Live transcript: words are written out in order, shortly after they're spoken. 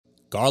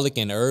Garlic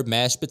and herb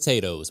mashed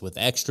potatoes with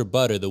extra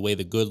butter the way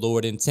the good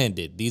Lord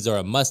intended. These are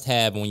a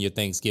must-have on your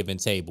Thanksgiving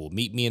table.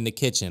 Meet me in the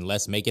kitchen.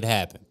 Let's make it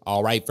happen.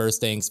 All right, first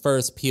things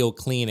first, peel,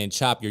 clean, and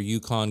chop your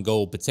Yukon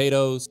Gold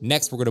potatoes.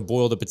 Next, we're going to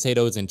boil the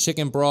potatoes in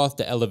chicken broth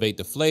to elevate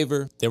the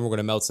flavor. Then we're going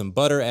to melt some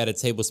butter, add a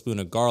tablespoon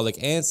of garlic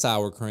and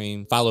sour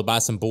cream, followed by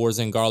some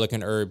Boursin garlic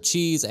and herb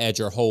cheese. Add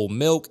your whole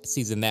milk,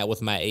 season that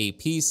with my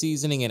AP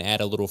seasoning, and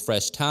add a little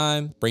fresh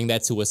thyme. Bring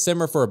that to a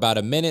simmer for about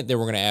a minute. Then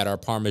we're going to add our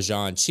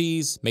Parmesan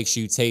cheese. Make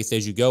sure you taste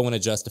as you go and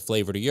adjust the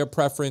flavor to your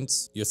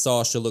preference. Your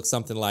sauce should look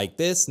something like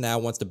this. Now,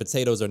 once the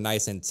potatoes are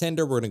nice and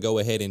tender, we're going to go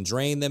ahead and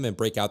drain them and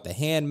break out the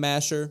hand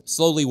masher.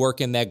 Slowly work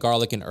in that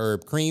garlic and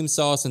herb cream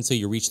sauce until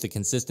you reach the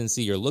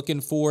consistency you're looking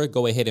for.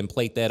 Go ahead and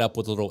plate that up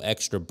with a little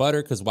extra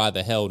butter, because why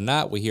the hell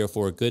not? We're here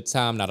for a good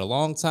time, not a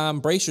long time.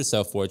 Brace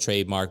yourself for a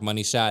trademark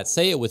money shot.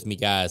 Say it with me,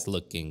 guys.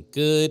 Looking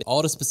good.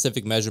 All the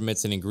specific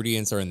measurements and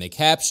ingredients are in the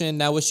caption.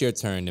 Now it's your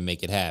turn to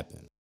make it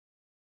happen.